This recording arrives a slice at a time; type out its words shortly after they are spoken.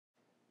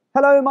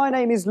Hello, my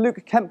name is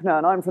Luke Kempner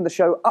and I'm from the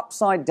show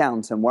Upside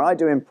Downton, where I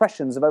do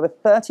impressions of over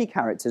 30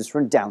 characters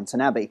from Downton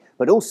Abbey,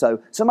 but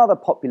also some other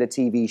popular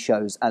TV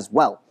shows as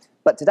well.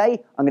 But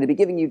today, I'm going to be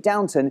giving you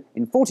Downton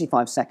in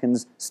 45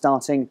 seconds,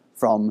 starting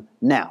from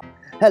now.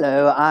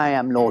 Hello, I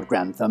am Lord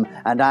Grantham,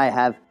 and I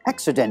have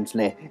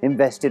accidentally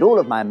invested all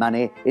of my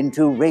money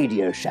into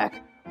Radio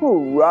Shack.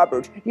 Oh,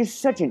 Robert, you're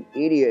such an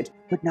idiot.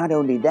 But not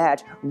only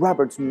that,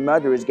 Robert's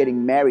mother is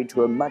getting married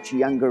to a much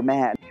younger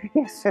man.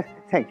 Yes,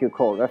 thank you,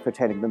 Calder, for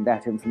telling them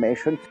that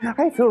information.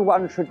 I feel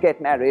one should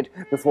get married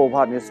before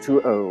one is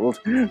too old.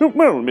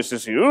 Well,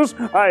 Mrs. Hughes,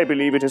 I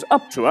believe it is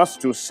up to us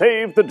to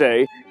save the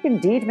day.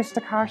 Indeed,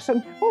 Mr.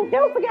 Carson. Oh,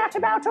 don't forget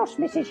about us,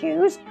 Mrs.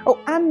 Hughes. Oh,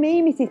 and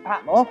me, Mrs.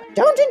 Patmore.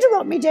 Don't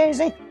interrupt me,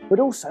 Daisy. But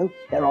also,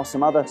 there are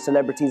some other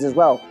celebrities as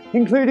well,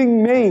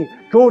 including me,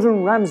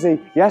 Gordon Ramsay,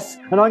 yes,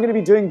 and I'm going to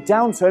be doing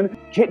Downton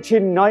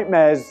Kitchen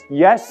Nightmares,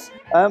 yes.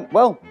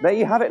 Well, there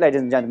you have it, ladies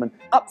and gentlemen.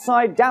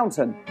 Upside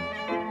Downton.